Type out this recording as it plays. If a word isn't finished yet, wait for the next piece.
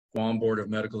Guam Board of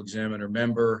Medical Examiner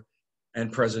member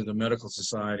and president of the Medical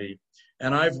Society.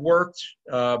 And I've worked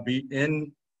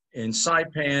in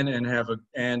Saipan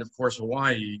and of course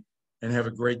Hawaii, and have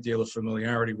a great deal of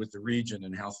familiarity with the region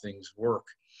and how things work.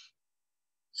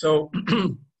 So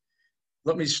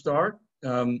let me start.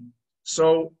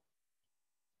 So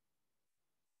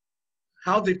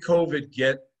how did COVID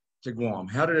get to Guam?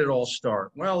 How did it all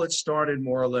start? Well, it started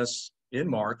more or less in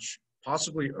March,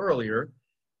 possibly earlier.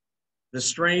 The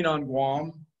strain on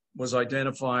Guam was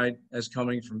identified as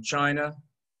coming from China,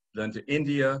 then to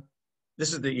India.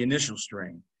 This is the initial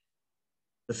strain.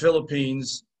 The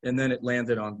Philippines, and then it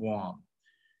landed on Guam.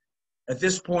 At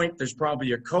this point, there's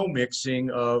probably a co-mixing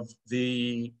of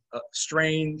the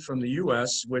strain from the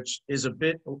US, which is a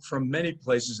bit from many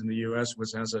places in the US,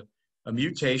 which has a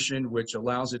mutation which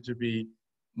allows it to be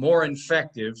more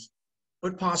infective,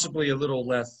 but possibly a little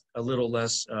less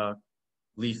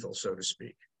lethal, so to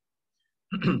speak.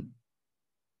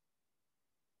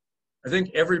 I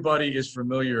think everybody is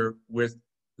familiar with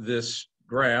this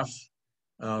graph,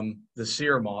 the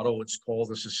SEER model, which is called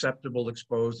the Susceptible,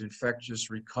 Exposed, Infectious,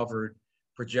 Recovered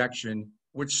Projection,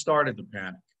 which started the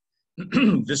panic.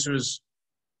 This was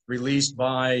released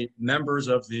by members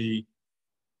of the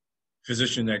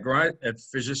Physicians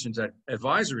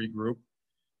Advisory Group,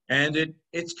 and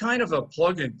it's kind of a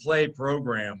plug-and-play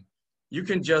program. You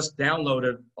can just download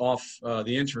it off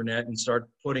the internet and start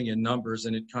putting in numbers,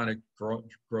 and it kind of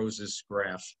grows this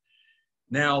graph.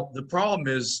 Now, the problem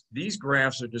is these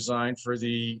graphs are designed for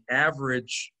the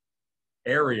average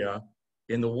area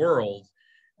in the world.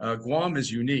 Guam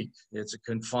is unique. It's a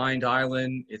confined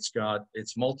island. It's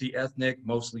multi-ethnic,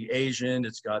 mostly Asian.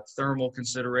 It's got thermal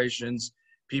considerations.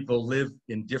 People live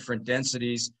in different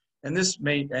densities.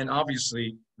 And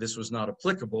obviously this was not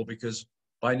applicable because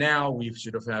by now we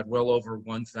should have had well over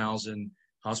 1,000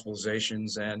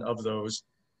 hospitalizations, and of those,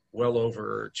 well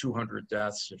over 200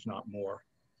 deaths, if not more.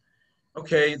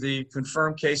 Okay, the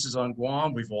confirmed cases on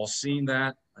Guam, we've all seen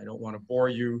that. I don't want to bore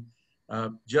you.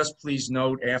 Just please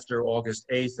note after August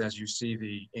 8th, as you see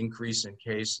the increase in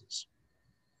cases.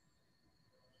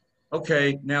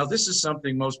 Okay, now this is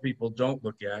something most people don't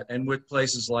look at, and with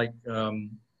places like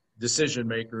decision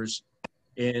makers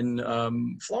in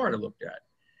Florida looked at.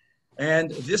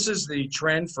 And this is the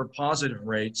trend for positive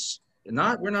rates.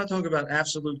 We're not talking about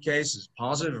absolute cases,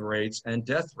 positive rates and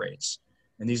death rates.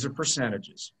 And these are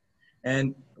percentages.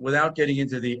 And without getting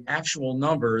into the actual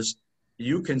numbers,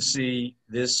 you can see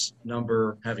this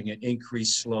number having an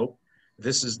increased slope.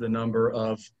 This is the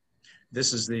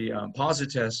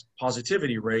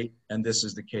positivity rate, and this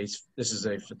is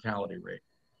a fatality rate.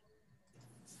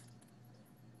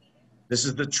 This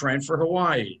is the trend for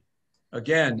Hawaii.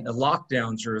 Again, a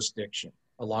lockdown jurisdiction,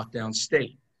 a lockdown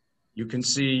state. You can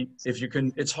see,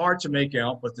 it's hard to make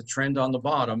out, but the trend on the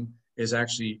bottom is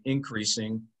actually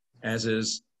increasing, as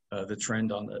is the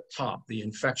trend on the top, the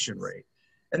infection rate.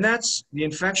 And that's the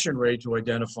infection rate to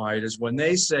identify it is when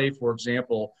they say, for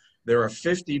example, there are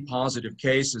 50 positive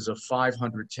cases of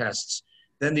 500 tests,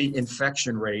 then the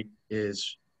infection rate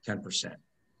is 10%.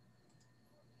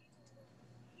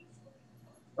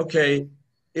 Okay,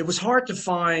 it was hard to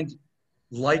find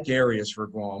like areas for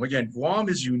Guam. Again, Guam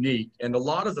is unique, and a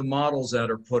lot of the models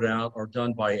that are put out are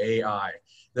done by AI.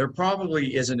 There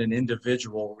probably isn't an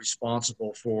individual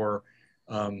responsible for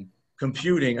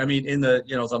computing. I mean,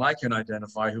 that I can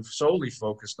identify who solely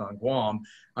focused on Guam.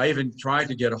 I even tried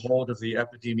to get a hold of the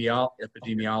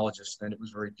epidemiologist, and it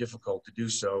was very difficult to do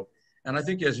so. And I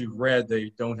think, as you've read,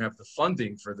 they don't have the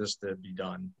funding for this to be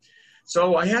done.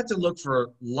 So I had to look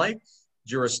for like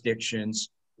jurisdictions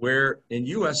where in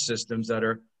U.S. systems that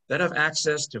have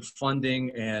access to funding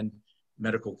and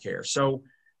medical care. So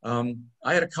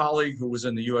I had a colleague who was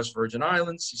in the U.S. Virgin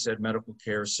Islands. He said medical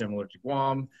care is similar to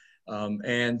Guam.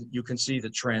 And you can see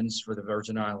the trends for the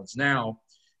Virgin Islands. Now,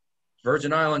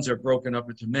 Virgin Islands are broken up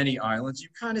into many islands. You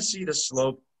kind of see the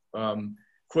slope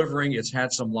quivering. It's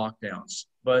had some lockdowns,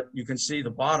 but you can see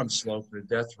the bottom slope, the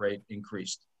death rate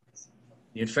increased.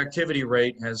 The infectivity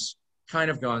rate has kind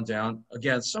of gone down.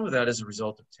 Again, some of that is a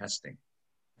result of testing.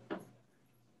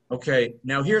 Okay,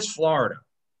 now here's Florida,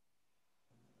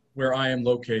 where I am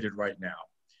located right now.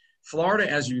 Florida,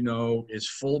 as you know, is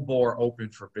full bore open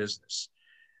for business.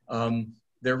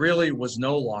 There really was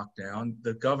no lockdown.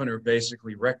 The governor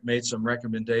basically made some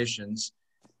recommendations,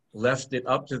 left it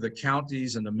up to the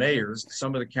counties and the mayors.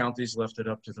 Some of the counties left it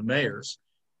up to the mayors.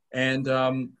 And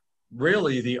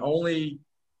really the only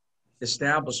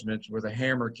establishments where the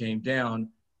hammer came down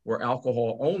were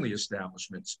alcohol-only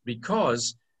establishments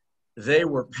because they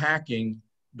were packing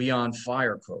beyond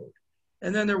fire code.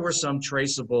 And then there were some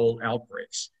traceable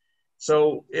outbreaks.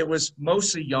 So it was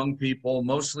mostly young people,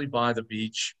 mostly by the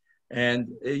beach. And,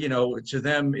 to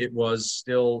them, it was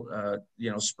still,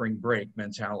 spring break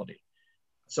mentality.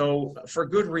 So for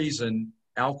good reason,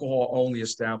 alcohol-only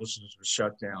establishments were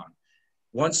shut down.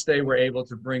 Once they were able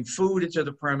to bring food into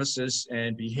the premises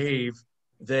and behave,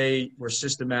 they were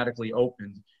systematically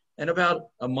opened. And about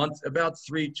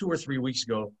 2 or 3 weeks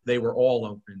ago, they were all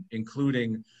open,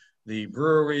 including the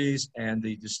breweries and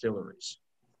the distilleries.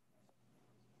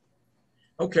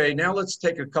 Okay, now let's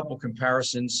take a couple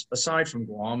comparisons aside from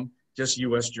Guam, just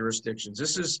U.S. jurisdictions.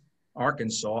 This is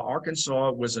Arkansas.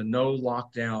 Arkansas was a no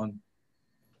lockdown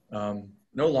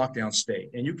state,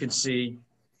 and you can see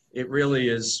it really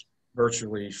is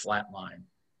virtually flatline.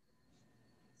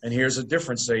 And here's a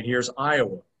different state. Here's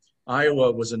Iowa.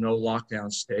 Iowa was a no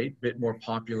lockdown state, bit more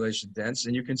population dense,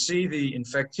 and you can see the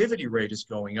infectivity rate is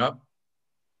going up,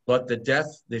 but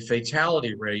the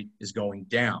fatality rate is going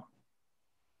down.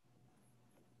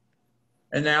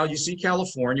 And now you see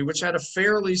California, which had a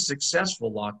fairly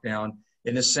successful lockdown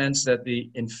in the sense that the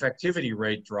infectivity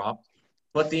rate dropped,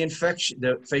 but the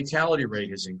fatality rate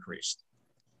has increased.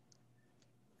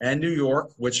 And New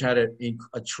York, which had an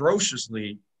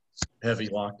atrociously heavy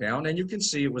lockdown, and you can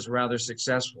see it was rather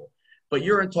successful. But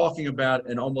you're talking about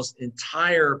an almost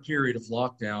entire period of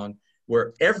lockdown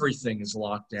where everything is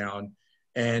locked down,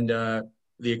 and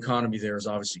the economy there is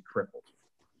obviously crippled.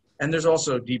 And there's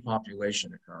also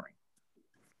depopulation occurring.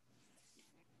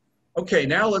 Okay,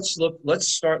 now let's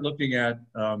start looking at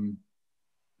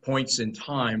points in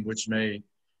time which may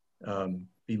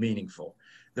be meaningful.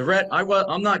 The red,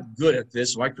 I'm not good at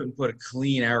this, so I couldn't put a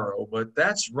clean arrow, but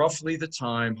that's roughly the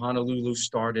time Honolulu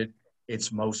started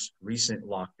its most recent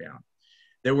lockdown.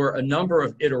 There were a number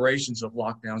of iterations of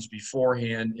lockdowns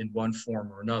beforehand in one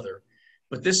form or another,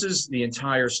 but this is the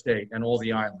entire state and all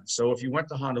the islands. So if you went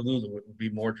to Honolulu, it would be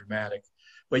more dramatic.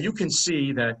 But you can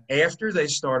see that after they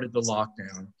started the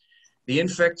lockdown, the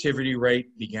infectivity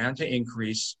rate began to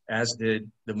increase, as did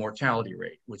the mortality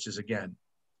rate, which is, again,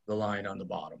 the line on the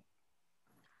bottom.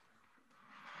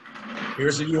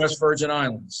 Here's the U.S. Virgin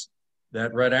Islands.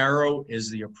 That red arrow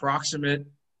is the approximate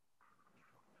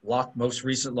most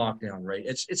recent lockdown rate.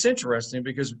 It's interesting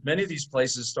because many of these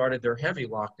places started their heavy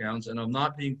lockdowns, and I'm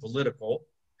not being political,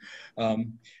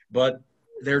 but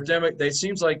they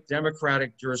seems like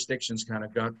democratic jurisdictions kind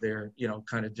of got their,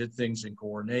 kind of did things in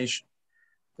coordination.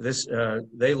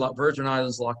 Virgin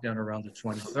Islands locked down around the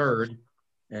 23rd,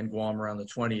 and Guam around the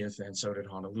 20th, and so did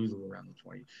Honolulu around the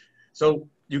 20th. So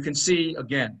you can see,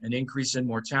 again, an increase in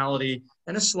mortality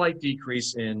and a slight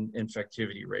decrease in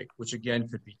infectivity rate, which again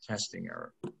could be testing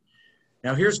error.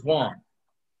 Now here's Guam.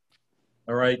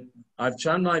 All right, I've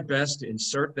done my best to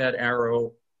insert that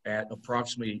arrow at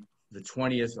approximately the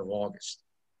 20th of August.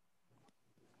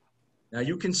 Now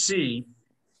you can see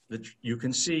the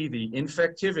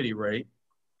infectivity rate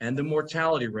and the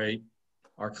mortality rate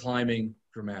are climbing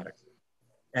dramatically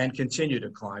and continue to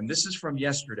climb. This is from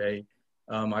yesterday,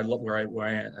 where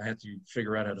I had to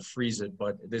figure out how to freeze it,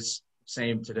 but this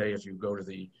same today if you go to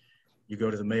the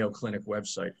Mayo Clinic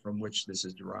website from which this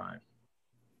is derived.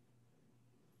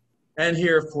 And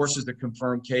here, of course, is the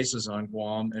confirmed cases on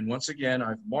Guam. And once again,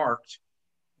 I've marked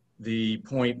the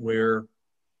point where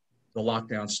the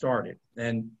lockdown started,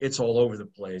 and it's all over the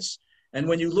place. And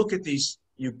when you look at these,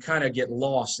 you kind of get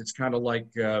lost. It's kind of like,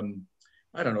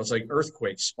 I don't know, it's like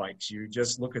earthquake spikes. You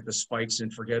just look at the spikes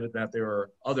and forget that there are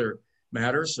other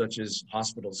matters such as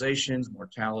hospitalizations,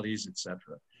 mortalities,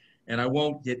 etc. And I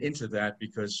won't get into that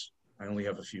because I only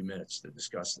have a few minutes to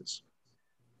discuss this.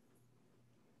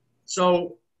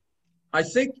 So I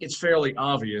think it's fairly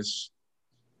obvious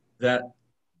that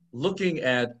looking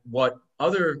at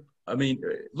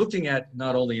looking at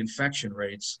not only infection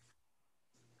rates,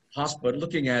 but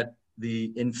looking at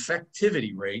the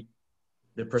infectivity rate,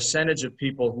 the percentage of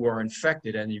people who are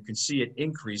infected, and you can see it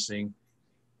increasing,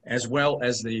 as well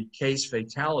as the case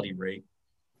fatality rate,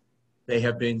 they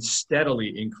have been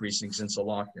steadily increasing since the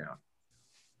lockdown.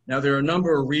 Now, there are a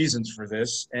number of reasons for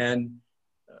this, and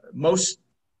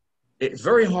it's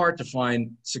very hard to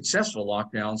find successful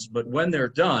lockdowns, but when they're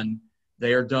done,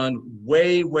 they are done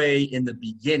way, way in the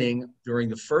beginning during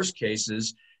the first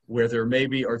cases where there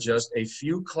maybe are just a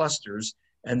few clusters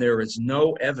and there is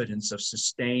no evidence of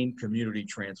sustained community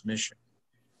transmission.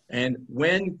 And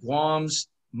when Guam's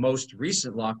most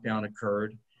recent lockdown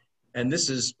occurred, and this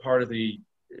is part of the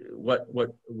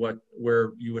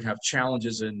where you would have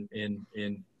challenges in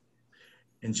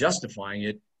justifying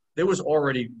it, there was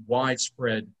already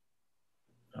widespread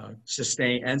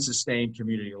sustained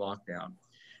community lockdown.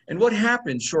 And what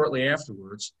happened shortly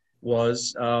afterwards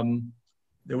was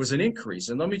there was an increase.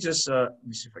 And let me just, let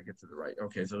me see if I get to the right.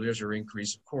 Okay, so there's your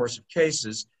increase, of course, of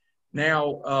cases.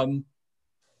 Now,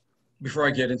 before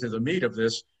I get into the meat of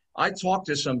this, I talked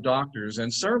to some doctors,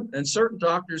 and certain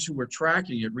doctors who were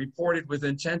tracking it reported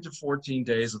within 10 to 14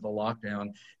 days of the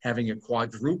lockdown having a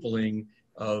quadrupling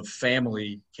of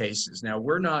family cases. Now,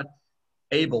 we're not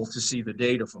able to see the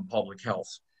data from public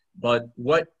health, but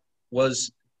what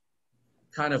was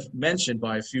kind of mentioned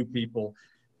by a few people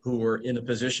who were in a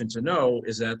position to know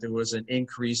is that there was an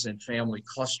increase in family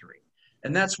clustering.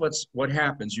 And that's what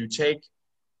happens. You take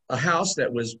a house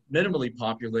that was minimally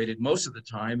populated most of the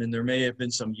time, and there may have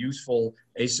been some youthful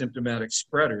asymptomatic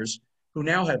spreaders who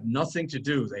now have nothing to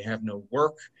do. They have no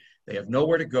work, they have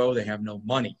nowhere to go, they have no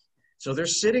money. So they're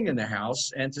sitting in the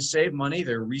house, and to save money,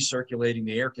 they're recirculating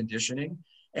the air conditioning.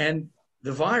 And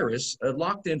the virus, a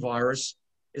locked-in virus,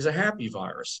 is a happy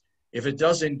virus. If it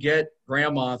doesn't get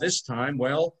grandma this time,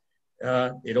 well,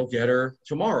 it'll get her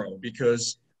tomorrow,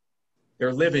 because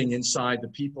they're living inside the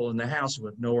people in the house who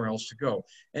have nowhere else to go.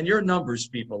 And your numbers,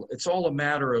 people, it's all a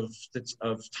matter of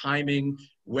timing,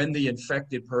 when the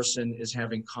infected person is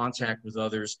having contact with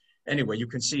others. Anyway, you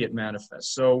can see it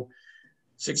manifest. So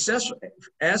successful,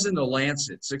 as in the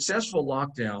Lancet, successful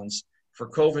lockdowns for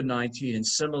COVID-19 in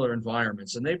similar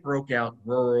environments, and they broke out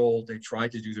rural, they tried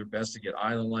to do their best to get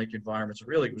island-like environments.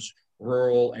 Really, it was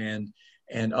rural and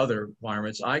other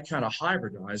environments. I kind of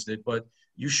hybridized it, but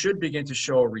you should begin to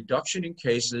show a reduction in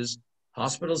cases,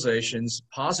 hospitalizations,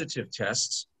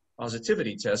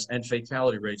 positivity tests, and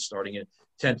fatality rates starting at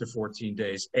 10 to 14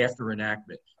 days after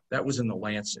enactment. That was in the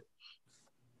Lancet.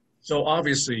 So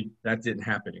obviously that didn't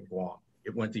happen in Guam.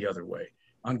 It went the other way.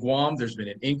 On Guam, there's been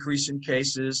an increase in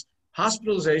cases.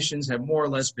 Hospitalizations have more or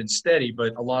less been steady,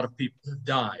 but a lot of people have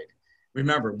died.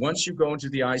 Remember, once you go into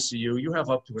the ICU, you have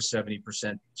up to a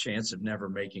 70% chance of never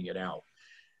making it out.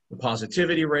 The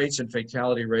positivity rates and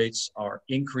fatality rates are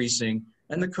increasing,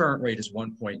 and the current rate is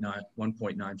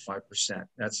 1.95%.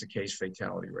 That's the case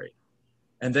fatality rate.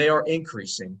 And they are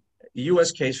increasing. The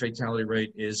US case fatality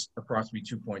rate is approximately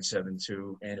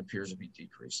 2.72 and appears to be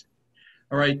decreasing.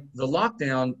 All right, the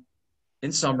lockdown,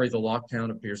 in summary, the lockdown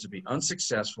appears to be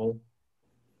unsuccessful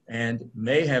and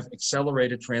may have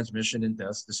accelerated transmission and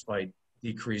deaths despite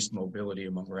decreased mobility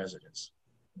among residents.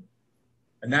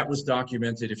 And that was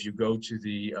documented. If you go to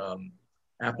the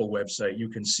Apple website, you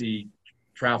can see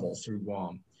travel through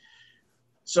Guam.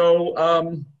 So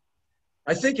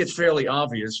I think it's fairly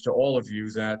obvious to all of you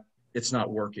that it's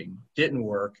not working, didn't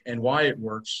work, and why it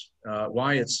works,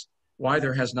 why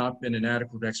there has not been an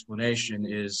adequate explanation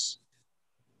is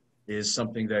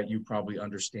something that you probably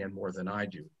understand more than I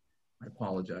do. I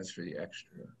apologize for the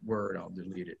extra word, I'll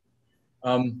delete it.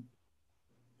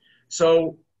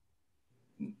 So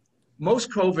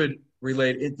most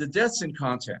COVID-related, the deaths in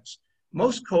context,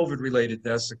 most COVID-related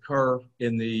deaths occur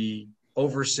in the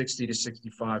over 60 to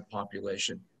 65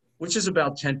 population, which is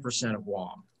about 10% of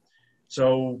Guam.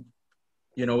 So,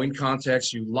 you know, in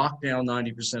context, you lock down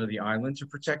 90% of the island to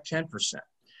protect 10%.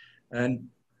 And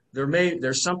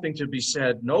there's something to be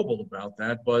said noble about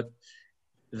that, but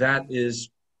that is,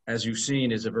 as you've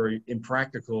seen, is a very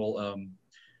impractical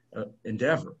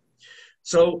endeavor.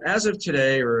 So as of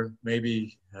today, or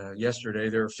maybe yesterday,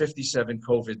 there are 57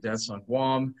 COVID deaths on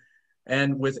Guam,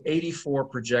 and with 84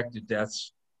 projected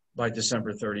deaths by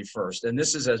December 31st. And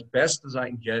this is as best as I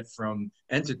can get from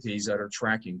entities that are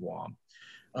tracking Guam.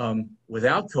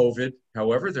 Without COVID,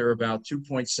 however, there are about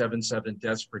 2.77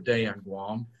 deaths per day on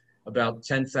Guam, about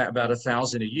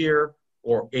 1,000 a year,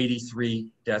 or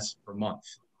 83 deaths per month.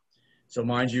 So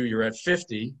mind you, you're at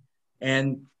 50,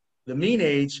 and the mean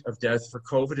age of death for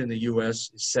COVID in the US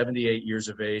is 78 years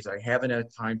of age. I haven't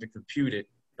had time to compute it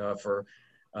for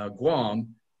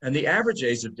Guam. And the average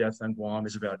age of death on Guam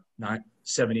is about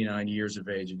 79 years of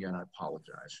age. Again, I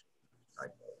apologize.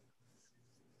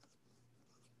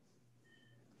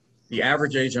 The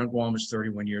average age on Guam is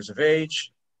 31 years of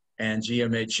age, and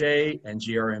GMHA and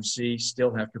GRMC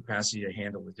still have capacity to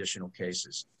handle additional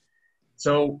cases.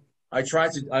 So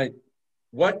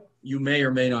what you may or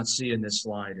may not see in this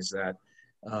slide is that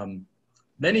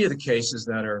many of the cases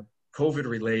that are COVID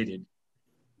related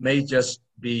may just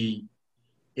be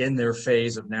in their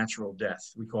phase of natural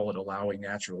death. We call it allowing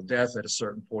natural death at a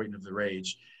certain point of their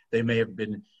age. They may have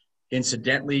been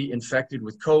incidentally infected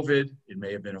with COVID. It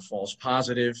may have been a false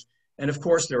positive. And of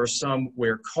course, there are some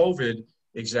where COVID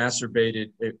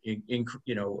exacerbated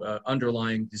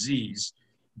underlying disease.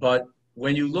 But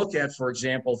when you look at, for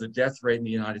example, the death rate in the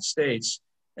United States,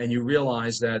 and you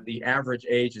realize that the average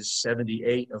age is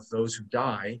 78 of those who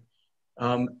die,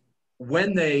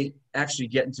 when they actually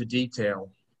get into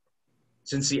detail,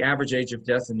 since the average age of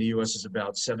death in the US is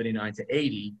about 79 to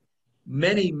 80,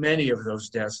 many of those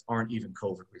deaths aren't even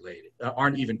COVID related,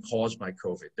 aren't even caused by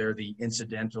COVID. They're the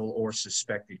incidental or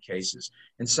suspected cases,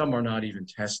 and some are not even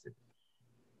tested.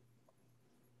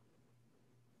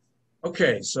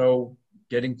 Okay, so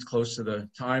getting close to the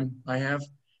time I have,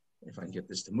 if I can get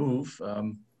this to move.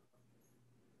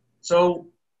 So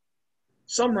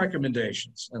some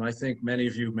recommendations, and I think many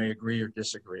of you may agree or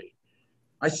disagree.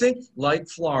 I think, like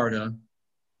Florida,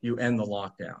 you end the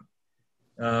lockdown.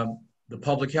 The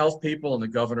public health people and the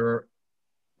governor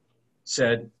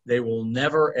said they will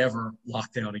never ever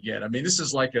lock down again. I mean, this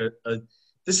is like a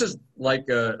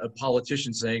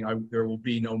politician saying there will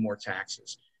be no more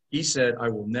taxes. He said, I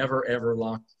will never ever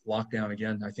lock down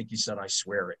again. I think he said, I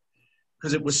swear it,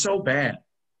 because it was so bad.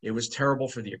 It was terrible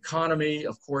for the economy.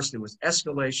 Of course, there was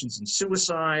escalations and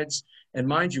suicides. And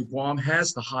mind you, Guam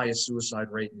has the highest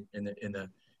suicide rate in the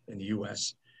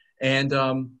U.S. And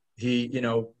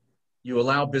you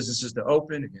allow businesses to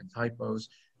open, again, typos.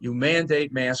 You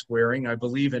mandate mask wearing. I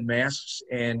believe in masks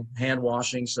and hand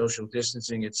washing, social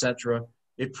distancing, et cetera.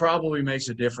 It probably makes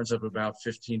a difference of about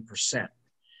 15%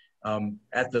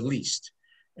 at the least.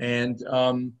 And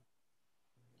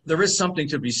there is something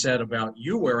to be said about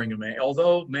you wearing a mask.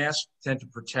 Although masks tend to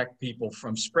protect people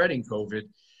from spreading COVID,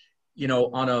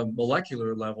 on a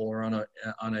molecular level or on a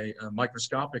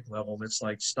microscopic level, it's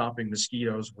like stopping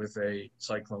mosquitoes with a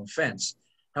cyclone fence.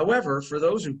 However, for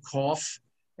those who cough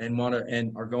and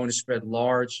are going to spread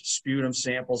large sputum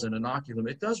samples and inoculum,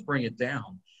 it does bring it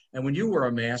down. And when you wear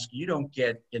a mask, you don't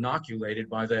get inoculated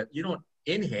by that. You don't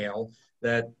inhale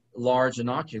that large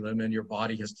inoculum, and your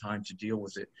body has time to deal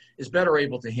with it. It's better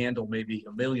able to handle maybe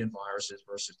 1 million viruses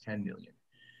versus 10 million.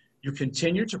 You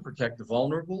continue to protect the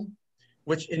vulnerable,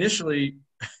 which initially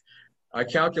I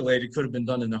calculated could have been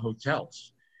done in the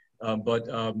hotels. But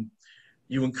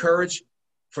you encourage,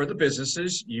 for the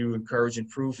businesses, you encourage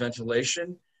improved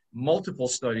ventilation. Multiple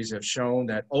studies have shown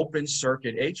that open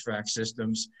circuit HVAC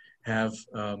systems have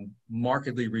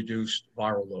markedly reduced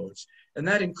viral loads. And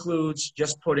that includes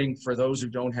just putting, for those who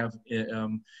don't have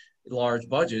large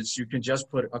budgets, you can just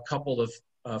put a couple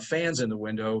of fans in the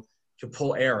window to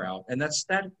pull air out. And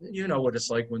you know what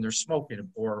it's like when there's smoke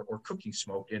or cooking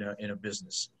smoke in a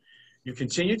business. You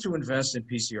continue to invest in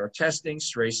PCR testing,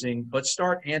 tracing, but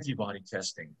start antibody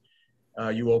testing.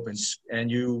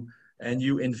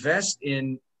 You invest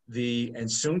in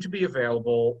and soon to be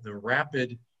available, the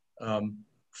rapid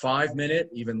 5-minute,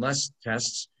 even less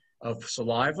tests of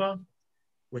saliva,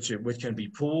 which can be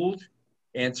pooled,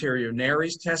 anterior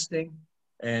nares testing,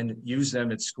 and use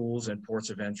them at schools and ports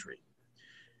of entry.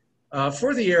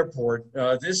 For the airport,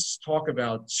 this talk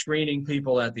about screening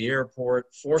people at the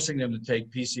airport, forcing them to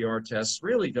take PCR tests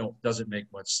really doesn't make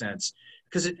much sense,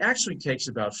 because it actually takes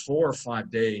about 4 or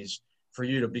 5 days for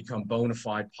you to become bona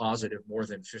fide positive more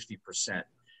than 50%.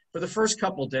 For the first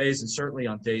couple of days, and certainly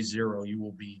on day 0, you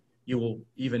will,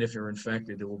 even if you're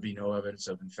infected, there will be no evidence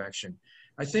of infection.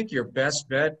 I think your best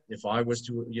bet, if I was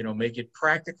to, make it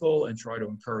practical and try to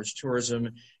encourage tourism,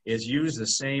 is use the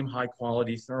same high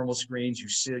quality thermal screens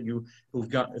those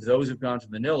who've gone to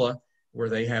Manila, where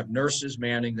they have nurses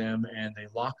manning them and they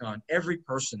lock on every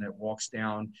person that walks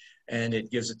down, and it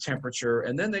gives a temperature,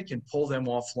 and then they can pull them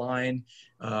offline,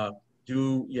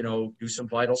 do some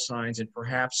vital signs, and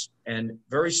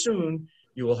very soon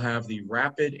you will have the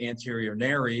rapid anterior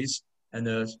nares and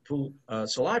the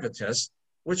saliva test,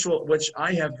 which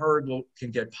I have heard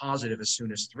can get positive as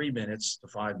soon as 3 minutes to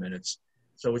 5 minutes.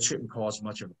 So it shouldn't cause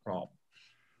much of a problem.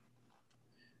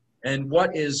 And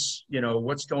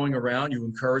what's going around, you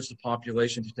encourage the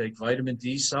population to take vitamin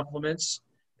D supplements,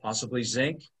 possibly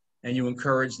zinc, and you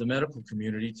encourage the medical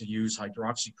community to use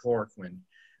hydroxychloroquine,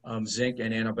 zinc,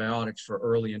 and antibiotics for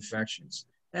early infections,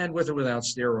 and with or without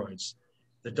steroids.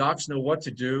 The docs know what to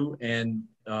do, and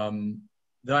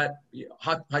that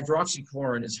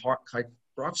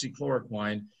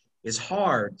hydroxychloroquine is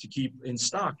hard to keep in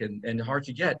stock and hard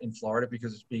to get in Florida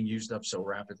because it's being used up so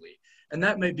rapidly. And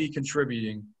that may be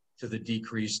contributing to the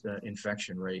decreased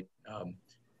infection rate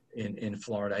in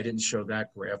Florida. I didn't show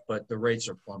that graph, but the rates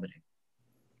are plummeting.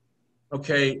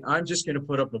 Okay, I'm just going to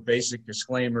put up a basic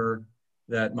disclaimer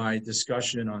that my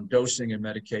discussion on dosing and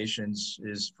medications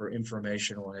is for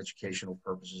informational and educational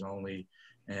purposes only,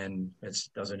 and it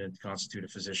doesn't constitute a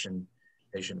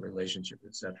physician-patient relationship,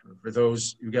 et cetera. For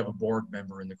those, you have a board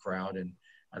member in the crowd, and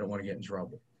I don't want to get in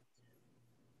trouble.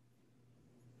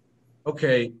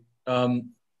 Okay,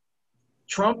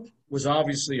 Trump was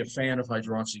obviously a fan of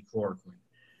hydroxychloroquine.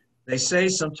 They say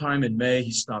sometime in May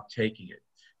he stopped taking it.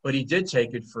 but he did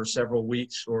take it for several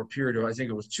weeks or a period of, I think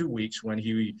it was 2 weeks when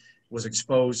he was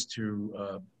exposed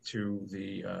to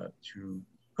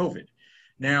COVID.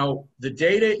 Now, the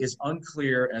data is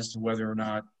unclear as to whether or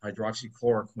not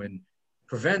hydroxychloroquine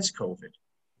prevents COVID.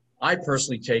 I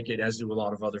personally take it, as do a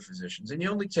lot of other physicians, and you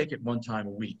only take it 1 time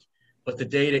a week, but the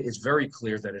data is very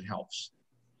clear that it helps.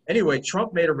 Anyway,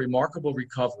 Trump made a remarkable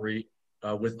recovery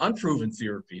with unproven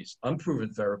therapies,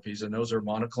 and those are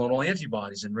monoclonal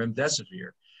antibodies and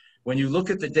remdesivir. When you look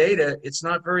at the data, it's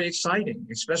not very exciting,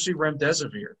 especially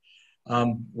remdesivir.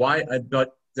 But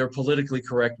they're politically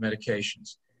correct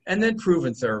medications. And then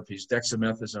proven therapies,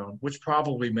 dexamethasone, which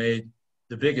probably made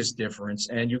the biggest difference.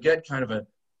 And you get kind of a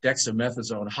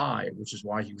dexamethasone high, which is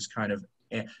why he was kind of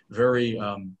very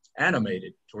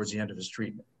animated towards the end of his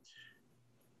treatment.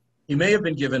 He may have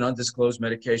been given undisclosed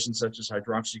medications such as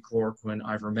hydroxychloroquine,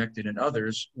 ivermectin, and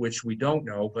others, which we don't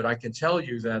know, but I can tell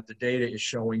you that the data is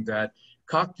showing that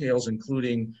cocktails,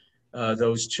 including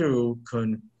those two,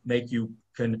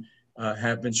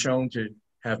 have been shown to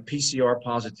have PCR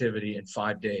positivity in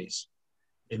 5 days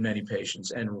in many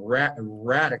patients and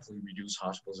radically reduce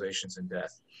hospitalizations and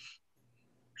death.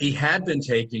 He had been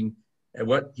taking, and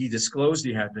what he disclosed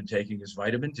he had been taking is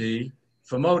vitamin D,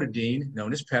 famotidine,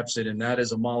 known as Pepsid, and that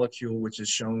is a molecule which is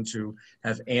shown to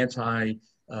have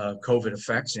anti-COVID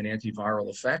effects and antiviral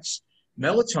effects,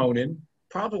 melatonin,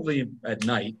 probably at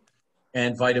night,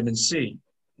 and vitamin C,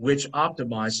 which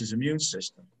optimizes his immune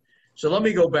system. So let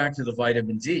me go back to the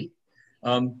vitamin D.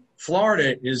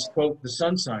 Florida is, quote, the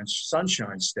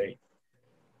sunshine state.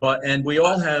 And we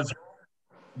all have,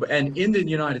 and in the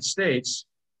United States,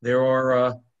 there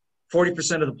are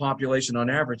 40% of the population on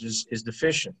average is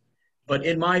deficient. But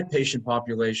in my patient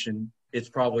population, it's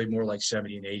probably more like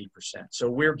 70 and 80%. So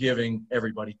we're giving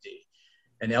everybody D.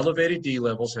 And elevated D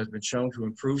levels has been shown to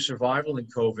improve survival in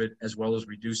COVID as well as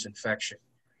reduce infection.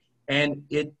 And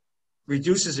it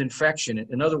reduces infection.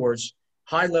 In other words,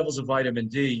 high levels of vitamin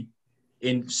D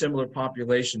in similar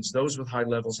populations, those with high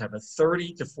levels have a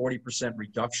 30 to 40%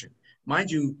 reduction.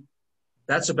 Mind you,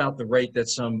 that's about the rate that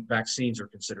some vaccines are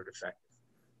considered effective.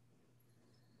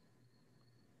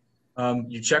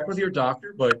 You check with your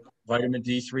doctor, but vitamin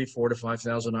D3, 4 to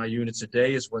 5,000 I units a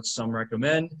day is what some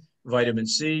recommend. Vitamin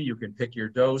C, you can pick your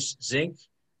dose. Zinc,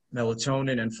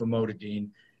 melatonin, and famotidine.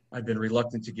 I've been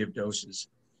reluctant to give doses.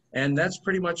 And that's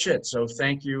pretty much it. So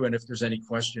thank you. And if there's any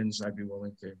questions, I'd be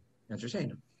willing to entertain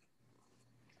them.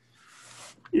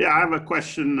 Yeah, I have a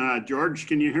question, George.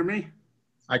 Can you hear me?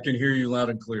 I can hear you loud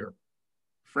and clear.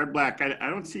 Fred Black, I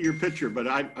don't see your picture, but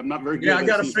I'm not very good. Yeah, I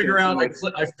got to figure out.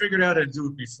 I figured out how to do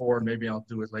it before. Maybe I'll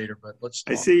do it later, but let's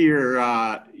talk. I see your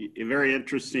very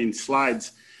interesting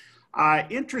slides.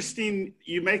 Interesting,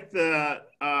 you make the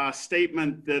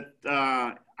statement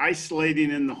that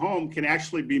isolating in the home can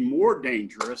actually be more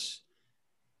dangerous.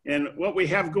 And what we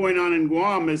have going on in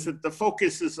Guam is that the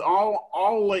focus is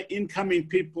all the incoming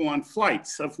people on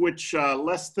flights, of which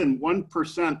less than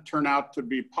 1% turn out to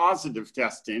be positive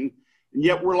testing. And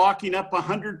yet we're locking up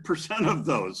 100% of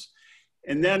those.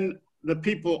 And then the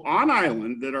people on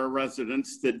island that are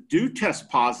residents that do test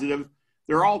positive,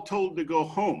 they're all told to go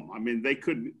home. I mean, they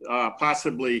could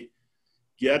possibly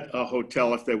get a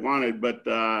hotel if they wanted, but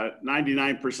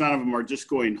 99% of them are just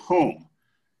going home.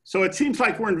 So it seems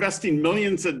like we're investing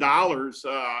millions of dollars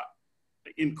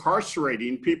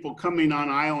incarcerating people coming on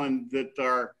island that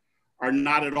are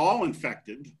not at all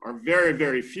infected, are very,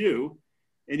 very few.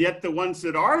 And yet the ones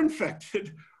that are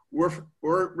infected, we're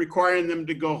requiring them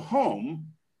to go home,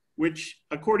 which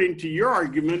according to your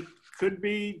argument could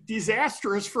be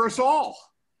disastrous for us all.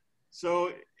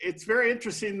 So it's very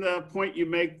interesting, the point you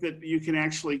make that you can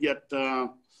actually get,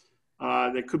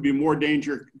 there could be more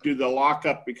danger due to the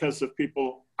lockup because of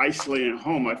people isolating at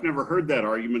home. I've never heard that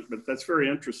argument, but that's very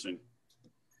interesting.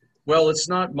 Well, it's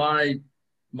not my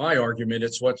argument,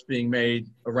 it's what's being made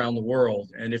around the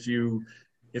world. And if you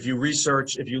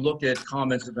research, if you look at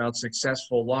comments about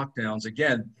successful lockdowns,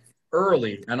 again,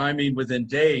 early, and I mean within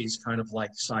days, kind of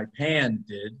like Saipan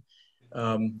did,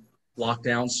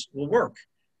 lockdowns will work.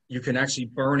 You can actually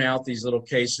burn out these little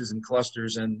cases and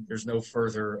clusters and there's no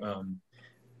further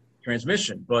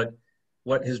transmission. But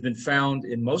what has been found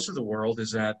in most of the world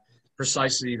is that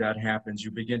precisely that happens. You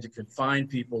begin to confine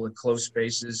people in close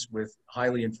spaces with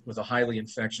a highly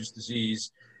infectious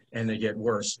disease and they get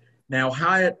worse. Now,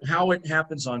 how it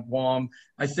happens on Guam,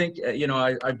 I think,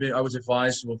 I was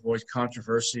advised to avoid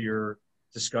controversy or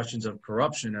discussions of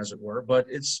corruption, as it were, but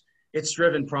it's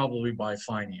driven probably by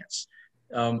finance.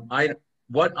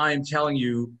 What I'm telling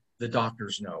you, the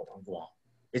doctors know on Guam.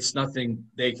 It's nothing,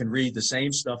 they can read the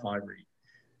same stuff I read.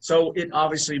 So it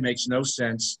obviously makes no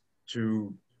sense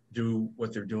to do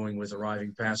what they're doing with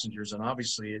arriving passengers. And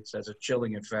obviously it has a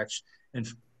chilling effect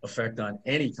on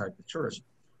any type of tourism.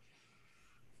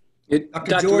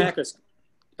 Dr. George, Macris,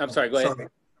 I'm sorry, go ahead. Sorry.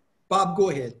 Bob, go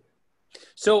ahead.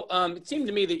 So it seemed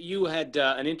to me that you had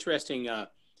an interesting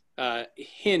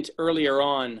hint earlier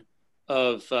on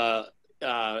of,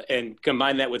 and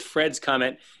combine that with Fred's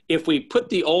comment, if we put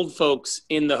the old folks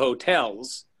in the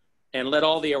hotels and let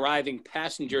all the arriving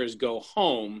passengers go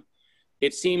home,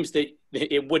 it seems that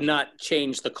it would not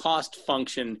change the cost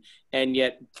function. And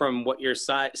yet from what your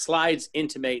slides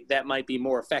intimate, that might be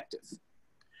more effective.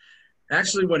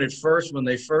 Actually, when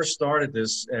they first started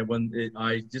this, and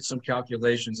I did some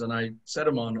calculations, and I set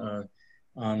them on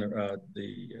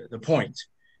the point,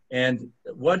 and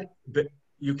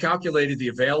you calculated the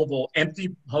available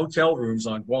empty hotel rooms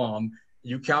on Guam.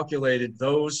 You calculated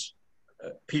those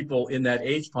people in that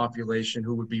age population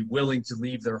who would be willing to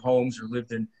leave their homes or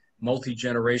lived in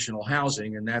multi-generational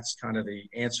housing, and that's kind of the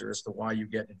answer as to why you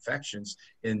get infections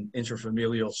in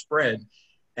intrafamilial spread.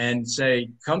 And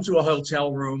say, come to a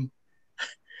hotel room.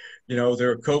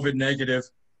 They're COVID negative.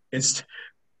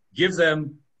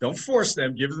 Don't force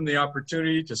them, give them the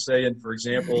opportunity to stay in, for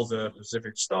example, the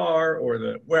Pacific Star or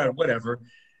whatever.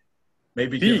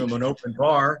 Maybe give them an open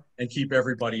bar and keep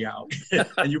everybody out.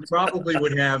 And you probably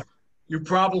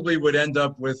would end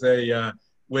up with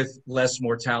less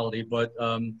mortality. But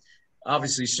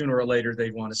obviously, sooner or later,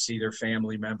 they want to see their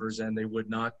family members, and they would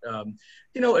not.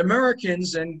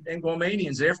 Americans and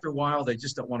Guamanians, after a while, they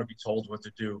just don't want to be told what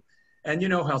to do. And you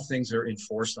know how things are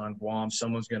enforced on Guam.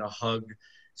 Someone's going to hug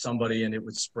somebody and it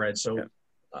would spread. So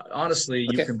honestly,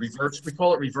 you can we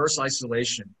call it reverse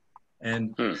isolation.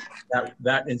 And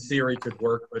that in theory could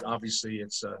work, but obviously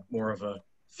it's more of a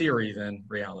theory than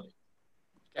reality.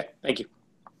 Okay, thank you.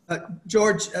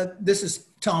 George, this is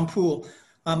Tom Poole.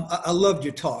 I loved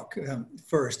your talk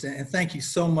first, and thank you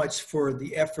so much for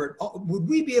the effort. Would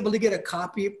we be able to get a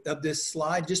copy of this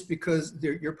slide just because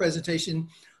your presentation,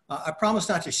 I promise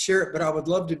not to share it, but I would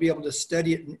love to be able to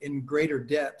study it in greater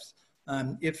depth.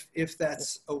 If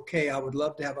that's okay, I would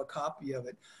love to have a copy of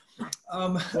it.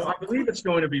 Well, I believe it's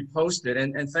going to be posted,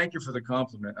 and thank you for the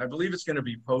compliment. I believe it's going to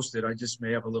be posted. I just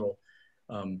may have a little,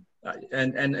 and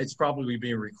it's probably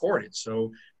being recorded.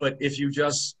 So, but if you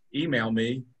just email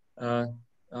me,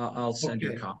 I'll send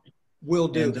you a copy. Will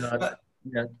do. And,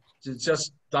 yeah, it's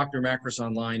just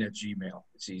drmacrisonline@gmail.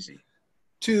 It's easy.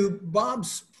 To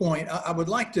Bob's point, I would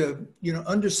like to,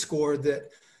 underscore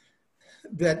that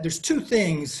there's two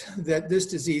things that this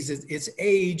disease is: it's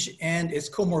age and it's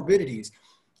comorbidities.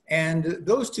 And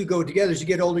those two go together. As you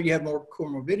get older, you have more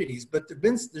comorbidities. But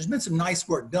there's been some nice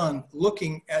work done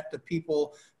looking at the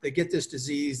people that get this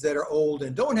disease that are old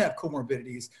and don't have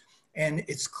comorbidities. And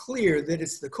it's clear that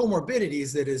it's the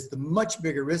comorbidities that is the much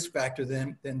bigger risk factor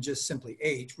than just simply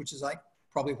age, which is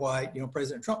probably why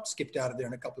President Trump skipped out of there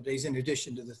in a couple of days, in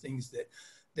addition to the things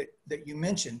that you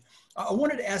mentioned. I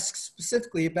wanted to ask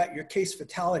specifically about your case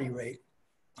fatality rate,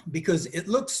 because it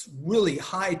looks really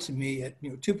high to me at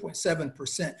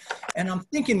 2.7%. And I'm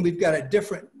thinking we've got a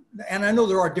different, and I know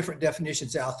there are different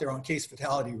definitions out there on case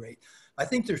fatality rate. I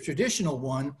think the traditional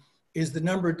one is the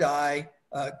number die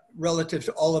relative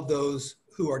to all of those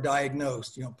who are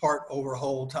diagnosed, part over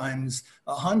whole times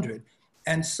 100.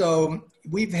 And so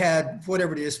we've had,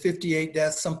 whatever it is, 58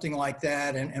 deaths, something like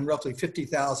that, and roughly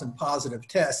 50,000 positive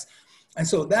tests. And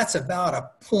so that's about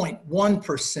a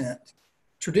 0.1%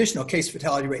 traditional case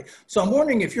fatality rate. So I'm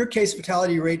wondering if your case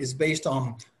fatality rate is based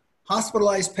on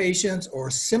hospitalized patients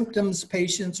or symptoms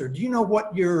patients, or do you know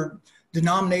what your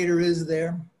denominator is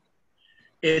there?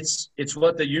 It's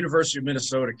what the University of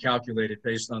Minnesota calculated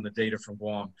based on the data from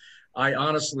Guam. I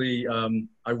honestly,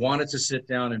 I wanted to sit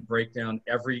down and break down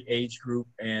every age group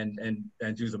and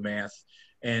do the math.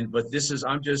 But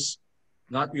I'm just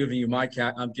not giving you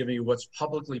I'm giving you what's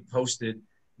publicly posted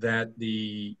that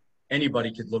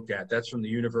anybody could look at. That's from the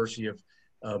University of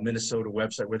Minnesota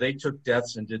website, where they took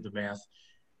deaths and did the math.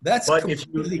 That's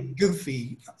completely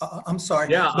goofy. I'm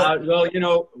sorry. Yeah,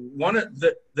 well, one of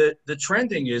the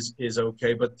trending is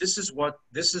okay, but this is what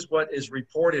is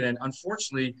reported, and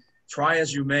unfortunately, try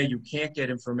as you may, you can't get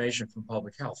information from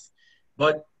public health.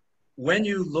 But when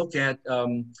you look at,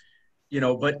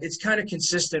 but it's kind of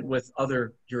consistent with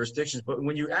other jurisdictions. But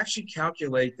when you actually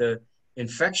calculate the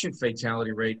infection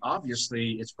fatality rate,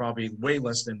 obviously it's probably way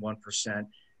less than 1%.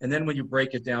 And then when you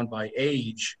break it down by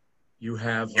age, you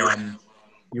have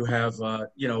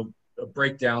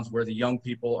breakdowns where the young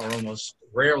people are almost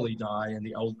rarely die, and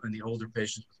the older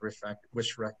patients with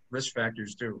risk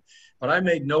factors do. But I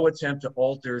made no attempt to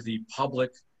alter the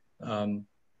public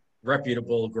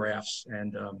reputable graphs,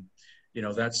 and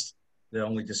the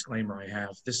only disclaimer I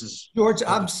have. This is George,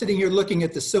 I'm sitting here looking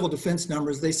at the civil defense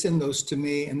numbers. They send those to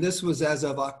me, and this was as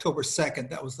of October 2nd.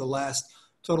 That was the last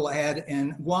total I had,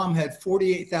 and Guam had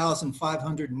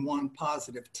 48,501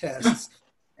 positive tests,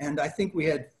 and I think we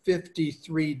had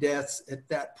 53 deaths at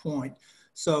that point.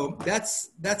 So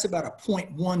that's about a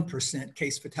 0.1%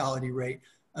 case fatality rate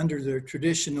under the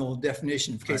traditional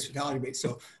definition of case fatality rate.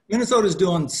 So Minnesota's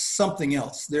doing something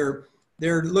else. They're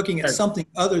looking at something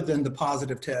other than the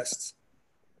positive tests.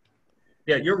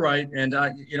 Yeah, you're right. And,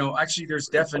 you know, actually there's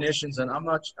definitions, and I'm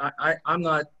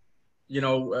not, you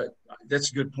know,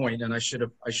 that's a good point. And I should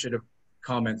have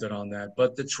commented on that.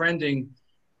 But the trending,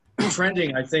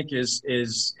 I think is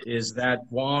that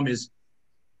Guam is,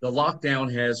 the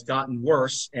lockdown has gotten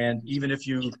worse. And even if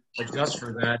you adjust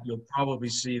for that, you'll probably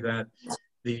see that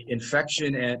the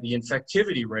infection and the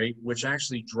infectivity rate, which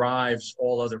actually drives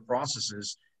all other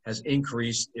processes, has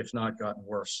increased, if not gotten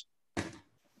worse.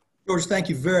 George, thank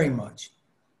you very much.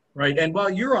 Right, and while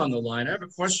you're on the line, I have a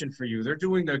question for you. They're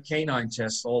doing the canine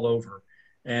tests all over,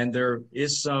 and there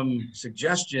is some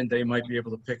suggestion they might be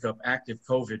able to pick up active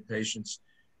COVID patients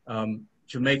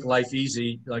to make life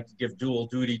easy, like to give dual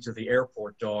duty to the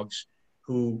airport dogs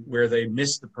where they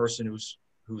miss the person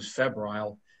who's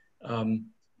febrile.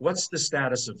 What's the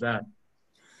status of that?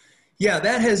 Yeah,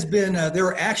 that has been, there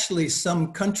are actually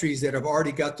some countries that have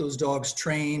already got those dogs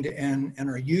trained and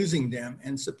are using them.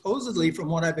 And supposedly, from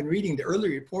what I've been reading, the early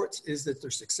reports is that their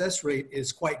success rate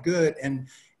is quite good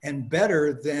and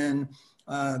better than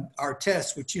our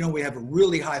tests, which, you know, we have a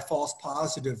really high false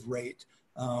positive rate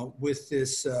with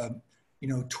this, you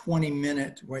know,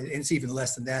 20-minute, and it's even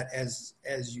less than that,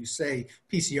 as you say,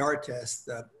 PCR test,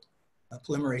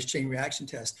 polymerase chain reaction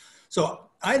test. So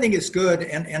I think it's good,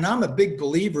 and I'm a big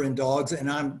believer in dogs, and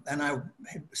I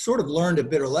sort of learned a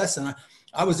bitter lesson.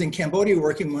 I was in Cambodia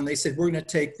working when they said, we're going to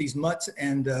take these mutts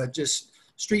and just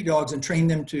street dogs and train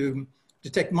them to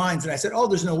detect mines. And I said, oh,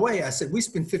 there's no way. I said, we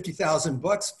spend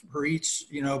 $50,000 for each,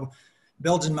 you know,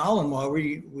 Belgian Malinois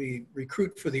we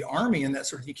recruit for the army and that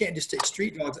sort of thing. You can't just take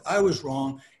street dogs. I was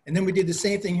wrong. And then we did the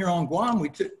same thing here on Guam. We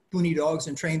took Puni dogs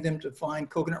and trained them to find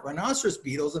coconut rhinoceros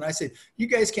beetles. And I said, you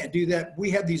guys can't do that. We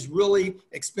have these really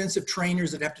expensive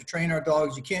trainers that have to train our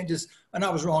dogs. You can't just, and I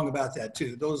was wrong about that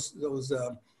too. Those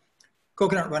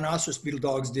coconut rhinoceros beetle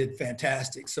dogs did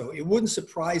fantastic. So it wouldn't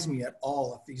surprise me at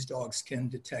all if these dogs can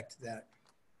detect that.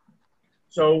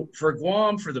 So for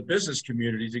Guam, for the business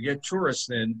community to get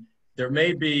tourists in, there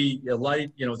may be a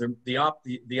light, you know,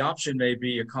 the option may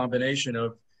be a combination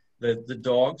of the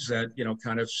dogs that, you know,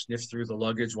 kind of sniff through the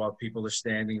luggage while people are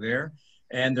standing there.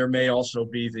 And there may also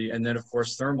be and then of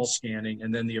course, thermal scanning,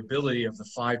 and then the ability of the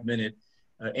 5-minute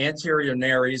anterior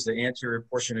nares, the anterior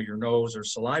portion of your nose, or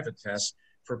saliva test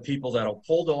for people that are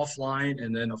pulled offline.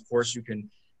 And then of course you can,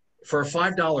 for a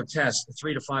 $5 test, a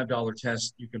 $3 to $5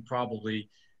 test, you can probably,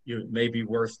 it may be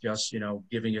worth just, you know,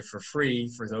 giving it for free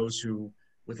for those who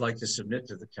would like to submit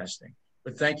to the testing.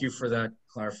 But thank you for that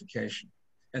clarification.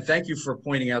 And thank you for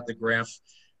pointing out the graph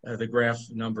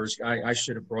numbers. I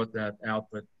should have brought that out,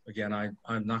 but again, I'm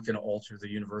not going to alter the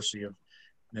University of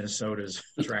Minnesota's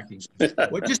tracking system.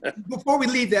 Well, just before we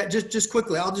leave that, just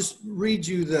quickly, I'll just read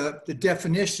you the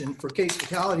definition for case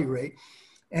fatality rate.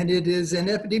 And it is in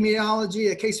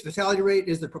epidemiology, a case fatality rate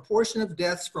is the proportion of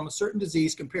deaths from a certain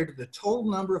disease compared to the total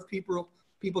number of people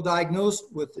diagnosed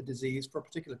with the disease for a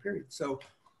particular period. So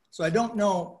I don't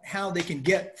know how they can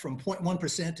get from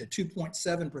 0.1% to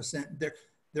 2.7%.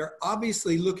 They're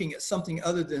obviously looking at something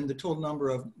other than the total number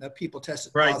of people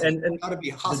tested positive. And got to be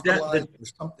hospitalized or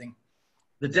something.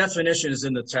 The definition is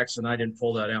in the text, and I didn't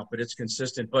pull that out, but it's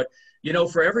consistent. But, you know,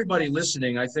 for everybody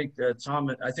listening, I think,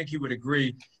 Tom, I think you would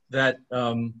agree that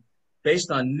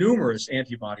based on numerous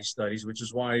antibody studies, which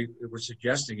is why we're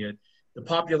suggesting it, the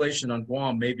population on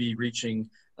Guam may be reaching,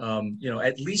 you know,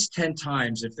 at least 10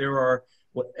 times, if there are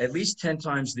at least 10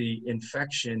 times the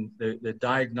infection, the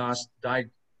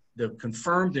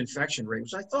confirmed infection rate,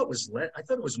 which I thought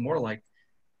it was more like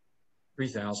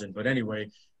 3,000. But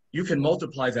anyway, you can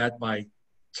multiply that by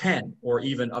 10 or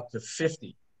even up to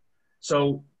 50.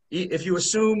 So if you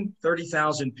assume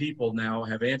 30,000 people now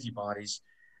have antibodies,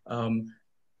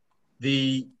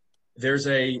 there's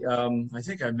I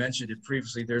think I mentioned it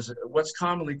previously, there's what's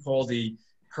commonly called the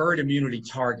herd immunity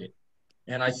target.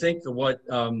 And I think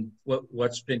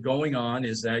what's been going on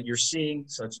is that you're seeing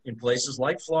such in places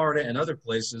like Florida and other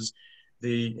places,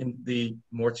 the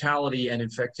mortality and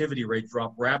infectivity rate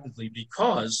drop rapidly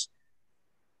because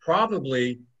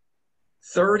probably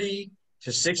 30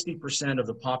 to 60% of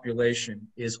the population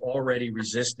is already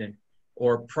resistant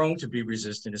or prone to be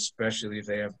resistant, especially if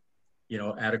they have, you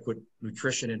know, adequate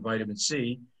nutrition and vitamin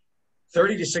C.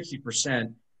 30 to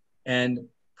 60%, and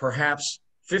perhaps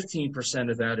 15%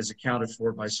 of that is accounted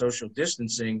for by social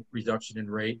distancing reduction in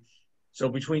rate. So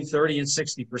between 30 and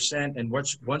 60%, and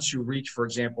once you reach, for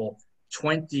example,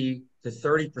 20 to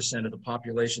 30% of the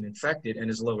population infected, and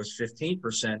as low as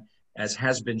 15%, as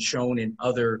has been shown in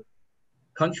other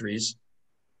countries,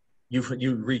 you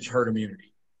reach herd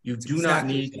immunity. You do not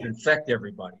need to infect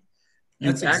everybody.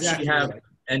 You actually have,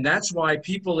 and that's why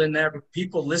people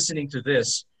listening to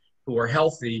this who are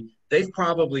healthy, they've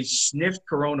probably sniffed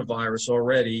coronavirus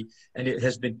already, and it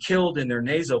has been killed in their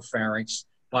nasopharynx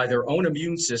by their own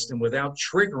immune system without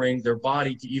triggering their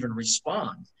body to even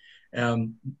respond,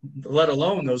 let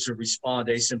alone those who respond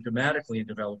asymptomatically and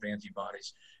develop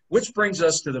antibodies. Which brings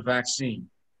us to the vaccine,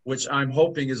 which I'm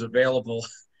hoping is available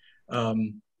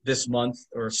this month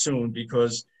or soon,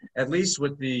 because at least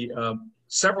with the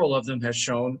several of them has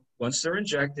shown once they're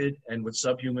injected, and with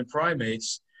subhuman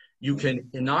primates, you can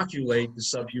inoculate the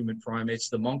subhuman primates,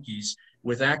 the monkeys,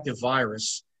 with active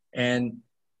virus, and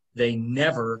they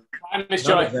never,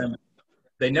 none of them,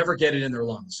 they never get it in their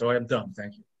lungs. So I'm done.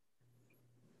 Thank you.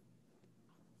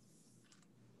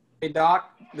 Hey,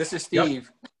 Doc, this is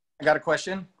Steve. Yep. I got a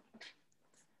question.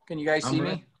 Can you guys see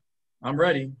me? I'm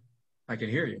ready. I can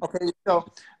hear you. Okay, so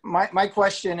my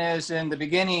question is, in the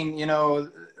beginning, you know,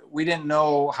 we didn't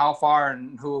know how far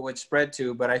and who it would spread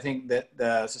to, but I think that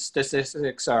the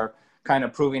statistics are kind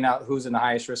of proving out who's in the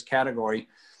highest risk category.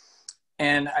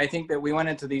 And I think that we went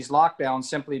into these lockdowns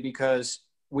simply because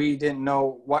we didn't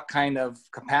know what kind of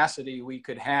capacity we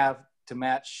could have to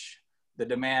match the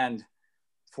demand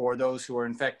for those who are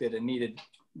infected and needed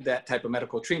that type of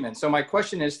medical treatment. So my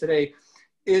question is today,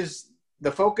 is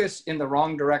the focus in the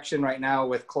wrong direction right now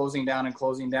with closing down?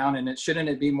 And shouldn't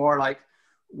it be more like,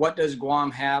 what does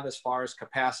Guam have as far as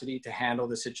capacity to handle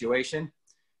the situation?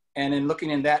 And in looking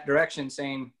in that direction,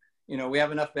 saying, you know, we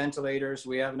have enough ventilators,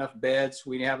 we have enough beds,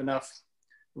 we have enough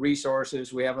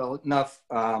resources, we have enough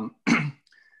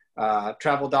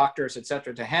travel doctors, et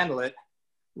cetera, to handle it.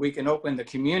 We can open the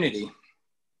community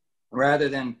rather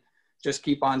than just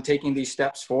keep on taking these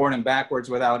steps forward and backwards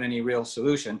without any real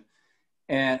solution.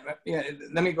 And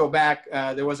let me go back.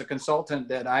 There was a consultant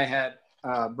that I had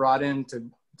brought in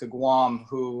to Guam,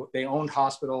 who they owned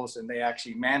hospitals and they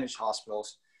actually managed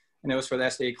hospitals. And it was for the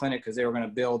SDA clinic because they were going to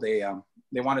build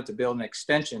they wanted to build an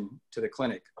extension to the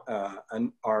clinic,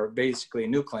 or basically a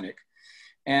new clinic.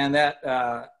 And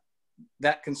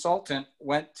that consultant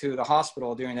went to the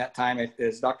hospital during that time. It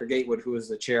is Dr. Gatewood, who was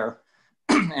the chair.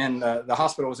 And the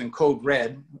hospital was in code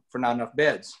red for not enough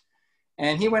beds.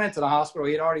 And he went into the hospital.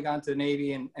 He had already gone to the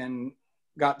Navy and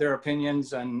got their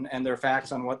opinions and their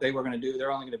facts on what they were going to do.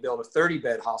 They're only going to build a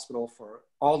 30-bed hospital for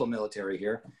all the military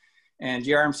here. And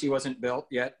GRMC wasn't built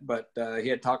yet, but he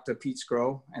had talked to Pete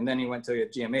Scrow, and then he went to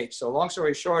GMH. So long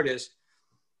story short is,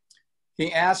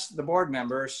 he asked the board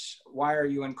members, why are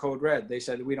you in code red? They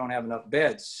said, we don't have enough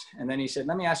beds. And then he said,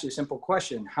 let me ask you a simple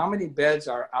question. How many beds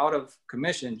are out of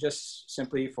commission just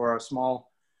simply for a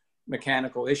small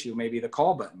mechanical issue, maybe the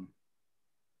call button?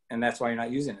 And that's why you're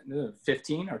not using it.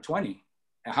 15 or 20.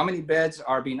 How many beds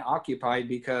are being occupied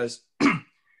because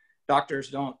doctors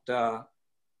don't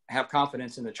have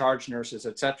confidence in the charge nurses,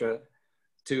 et cetera,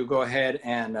 to go ahead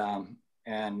and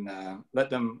let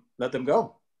them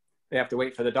go? They have to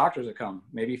wait for the doctors to come,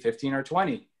 maybe 15 or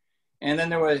 20. And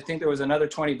then I think there was another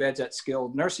 20 beds at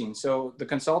skilled nursing. So the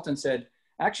consultant said,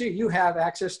 actually, you have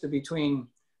access to between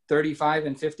 35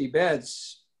 and 50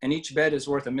 beds, and each bed is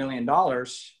worth $1 million.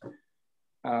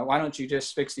 Why don't you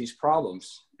just fix these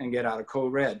problems and get out of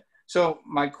code red? So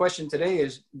my question today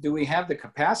is, do we have the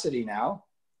capacity now,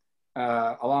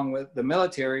 along with the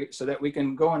military, so that we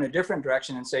can go in a different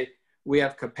direction and say, we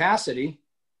have capacity,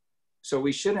 so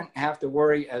we shouldn't have to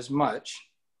worry as much.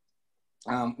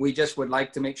 We just would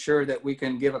like to make sure that we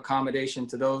can give accommodation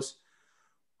to those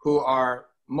who are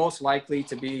most likely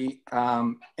to be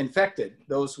infected,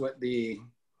 those with the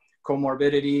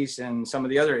comorbidities and some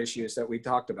of the other issues that we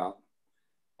talked about.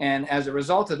 And as a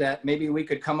result of that, maybe we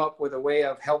could come up with a way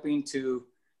of helping to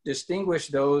distinguish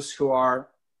those who are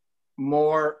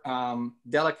more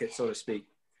delicate, so to speak.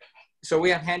 So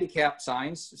we have handicap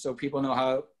signs, so people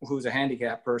know who's a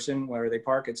handicapped person, where they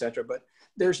park, et cetera. But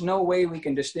there's no way we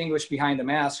can distinguish behind the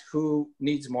mask who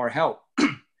needs more help.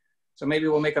 So maybe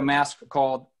we'll make a mask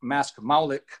called Mask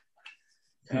Maulik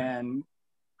and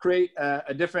create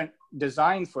a different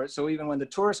design for it. So even when the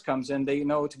tourist comes in, they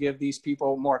know to give these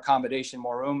people more accommodation,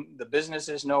 more room. The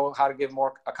businesses know how to give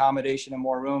more accommodation and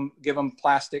more room, give them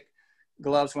plastic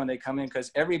gloves when they come in,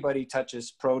 because everybody touches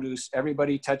produce,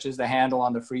 everybody touches the handle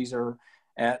on the freezer,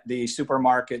 at the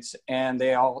supermarkets, and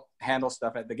they all handle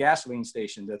stuff at the gasoline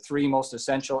station, the three most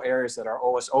essential areas that are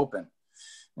always open.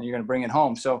 And you're going to bring it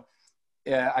home. So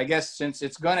I guess since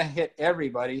it's going to hit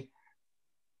everybody,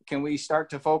 can we start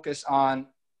to focus on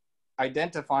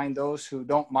identifying those who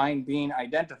don't mind being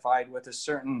identified with a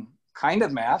certain kind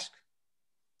of mask?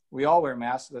 We all wear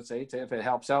masks, let's say, if it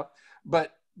helps out.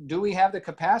 But do we have the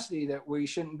capacity that we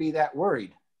shouldn't be that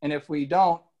worried? And if we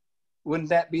don't, wouldn't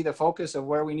that be the focus of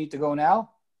where we need to go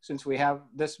now, since we have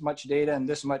this much data and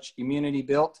this much immunity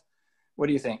built? What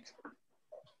do you think?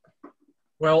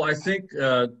 Well, I think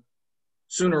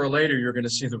sooner or later, you're going to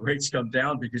see the rates come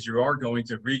down because you are going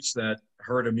to reach that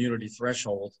herd immunity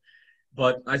threshold.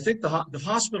 But I think the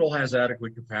hospital has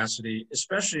adequate capacity,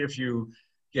 especially if you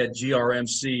get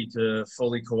GRMC to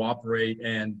fully cooperate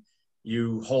and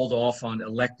you hold off on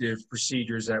elective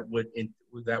procedures that would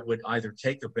either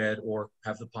take a bed or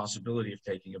have the possibility of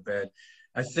taking a bed.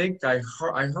 I think I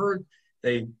heard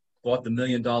they bought the $1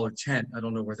 million tent. I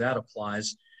don't know where that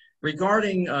applies.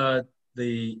 Regarding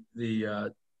the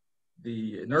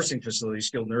nursing facility,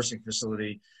 skilled nursing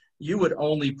facility, you would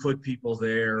only put people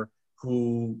there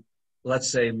who,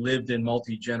 let's say, lived in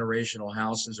multi-generational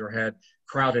houses or had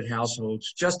crowded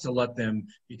households, just to let them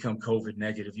become COVID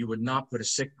negative. You would not put a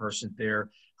sick person there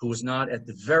who was not at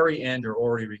the very end or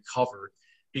already recovered,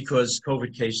 because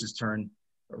COVID cases turn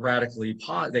radically,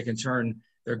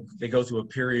 they go through a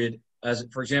period, as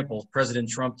for example, President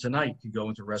Trump tonight could go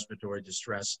into respiratory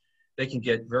distress. They can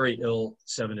get very ill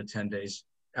 7 to 10 days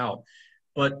out.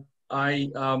 But I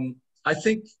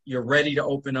think you're ready to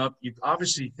open up.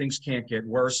 Obviously, things can't get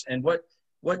worse. And what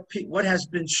has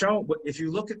been shown, if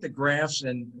you look at the graphs,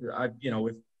 and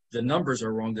if the numbers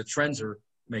are wrong, the trends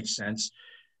make sense.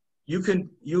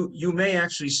 You may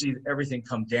actually see everything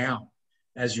come down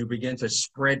as you begin to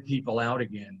spread people out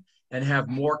again and have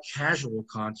more casual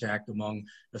contact among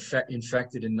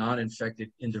infected and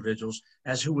non-infected individuals,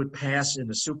 as who would pass in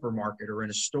the supermarket or in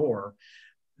a store,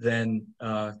 than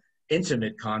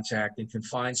intimate contact in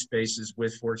confined spaces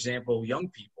with, for example, young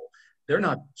people. They're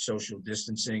not social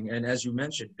distancing. And as you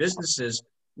mentioned, businesses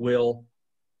will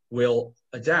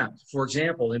adapt. For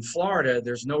example, in Florida,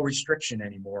 there's no restriction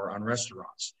anymore on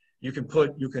restaurants. You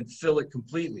can fill it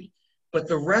completely. But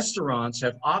the restaurants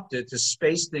have opted to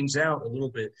space things out a little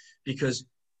bit because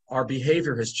our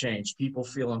behavior has changed. People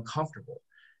feel uncomfortable.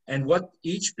 And what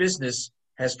each business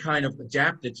has kind of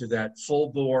adapted to that full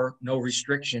bore, no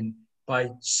restriction by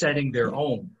setting their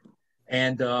own.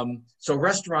 And so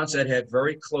restaurants that had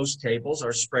very close tables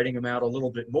are spreading them out a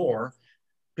little bit more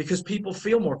because people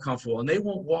feel more comfortable, and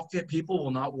people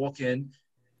will not walk in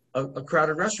a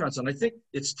crowded restaurants. And I think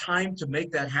it's time to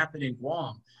make that happen in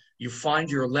Guam. You find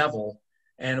your level.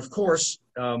 And of course,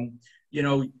 there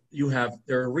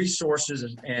are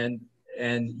resources and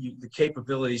the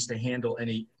capabilities to handle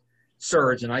any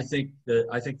surge. And I think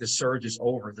the surge is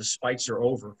over. The spikes are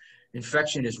over.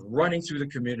 Infection is running through the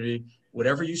community.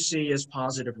 Whatever you see as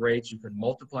positive rates, you can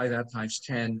multiply that times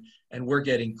 10. And we're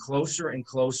getting closer and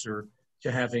closer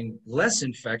to having less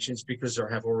infections because there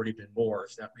have already been more,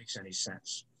 if that makes any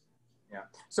sense. Yeah.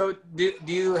 So do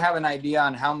you have an idea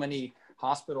on how many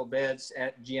hospital beds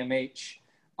at GMH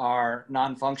are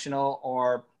non-functional,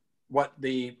 or what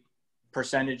the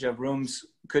percentage of rooms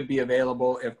could be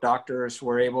available if doctors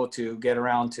were able to get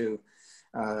around to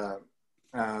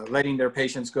letting their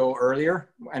patients go earlier?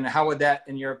 And how would that,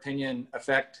 in your opinion,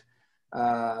 affect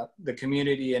the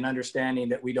community and understanding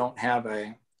that we don't have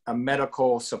a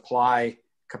medical supply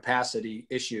capacity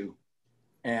issue?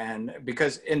 And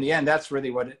because in the end, that's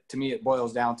really what, to me, it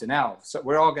boils down to now. So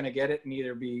we're all going to get it and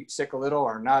either be sick a little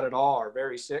or not at all or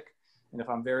very sick. And if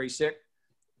I'm very sick,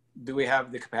 do we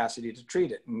have the capacity to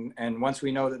treat it? And once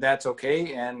we know that that's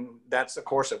okay, and that's the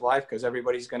course of life, because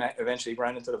everybody's going to eventually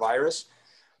run into the virus,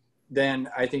 then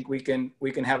I think we can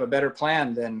have a better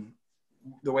plan than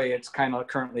the way it's kind of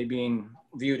currently being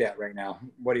viewed at right now.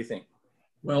 What do you think?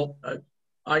 Well,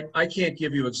 I can't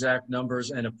give you exact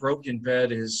numbers, and a broken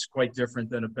bed is quite different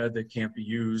than a bed that can't be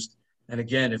used. And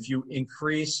again, if you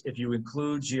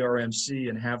include GRMC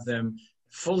and have them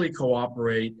fully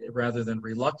cooperate rather than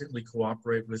reluctantly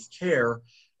cooperate with care,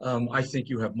 I think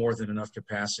you have more than enough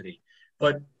capacity.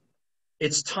 But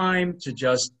it's time to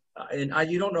just,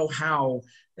 you don't know how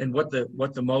and what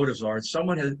the motives are.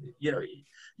 Someone has,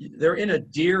 they're in a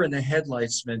deer in the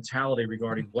headlights mentality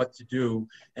regarding what to do.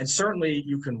 And certainly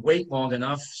you can wait long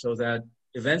enough so that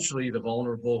eventually the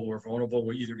vulnerable who are vulnerable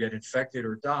will either get infected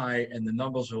or die, and the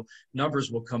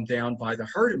numbers will come down by the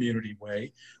herd immunity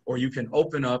way, or you can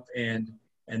open up and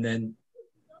then,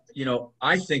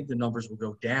 I think the numbers will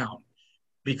go down,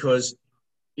 because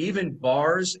even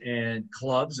bars and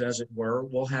clubs, as it were,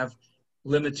 will have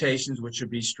limitations which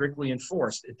should be strictly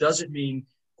enforced. It doesn't mean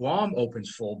Guam opens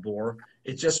full bore.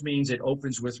 It just means it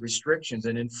opens with restrictions.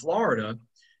 And in Florida,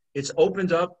 it's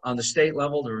opened up on the state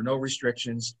level. There are no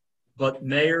restrictions, but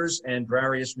mayors and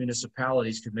various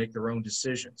municipalities could make their own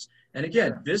decisions. And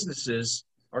again, businesses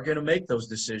are going to make those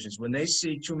decisions. When they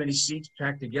see too many seats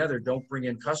packed together, don't bring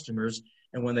in customers.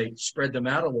 And when they spread them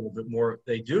out a little bit more,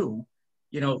 they do,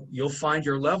 you know, you'll find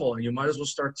your level, and you might as well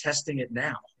start testing it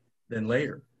now than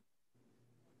later.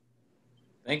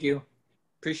 Thank you.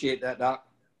 Appreciate that, Doc.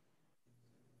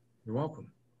 You're welcome.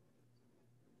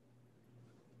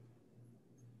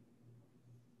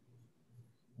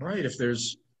 All right, if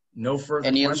there's no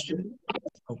further questions.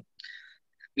 Oh.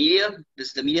 Media,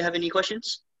 does the media have any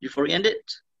questions before we end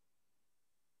it?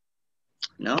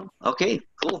 No? Okay,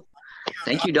 cool.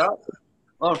 Thank you, Doc.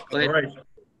 Oh, go ahead. All right.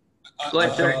 Go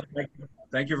ahead, sir.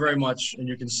 Thank you very much. And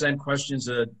you can send questions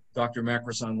to Dr.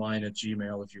 Macris online at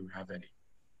Gmail if you have any.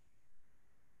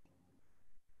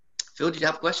 Phil, did you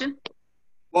have a question?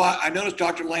 Well, I noticed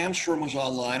Dr. Landstrom was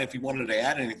online if he wanted to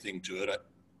add anything to it. At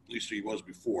least he was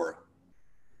before.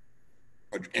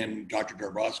 And Dr.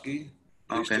 Darbowski.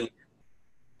 Okay.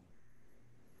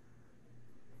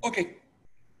 Okay.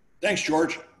 Thanks,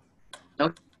 George.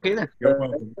 Okay then. You're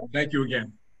welcome. Thank you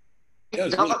again. Yeah,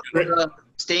 Doc, for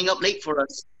staying up late for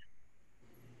us.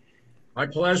 My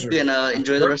pleasure. And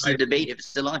enjoy the rest of the debate if it's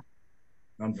still on.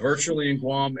 I'm virtually in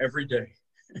Guam every day.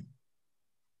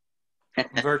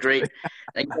 Great.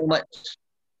 Thank you very much.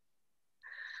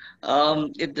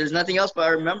 If there's nothing else by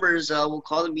our members, we'll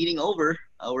call the meeting over.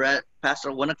 We're at past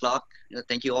our 1 o'clock.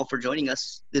 Thank you all for joining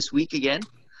us this week again.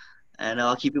 And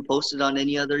I'll keep you posted on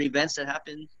any other events that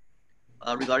happen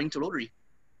regarding to Rotary.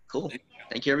 Cool.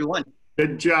 Thank you, everyone.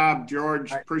 Good job,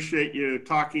 George. Appreciate you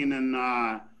talking,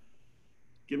 and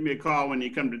give me a call when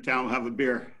you come to town. We'll have a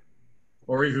beer.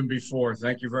 Or even before.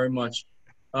 Thank you very much.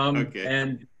 Okay.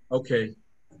 And okay.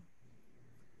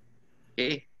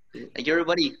 Okay. Thank you,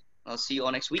 everybody. I'll see you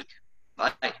all next week.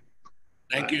 Bye.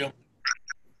 Thank you.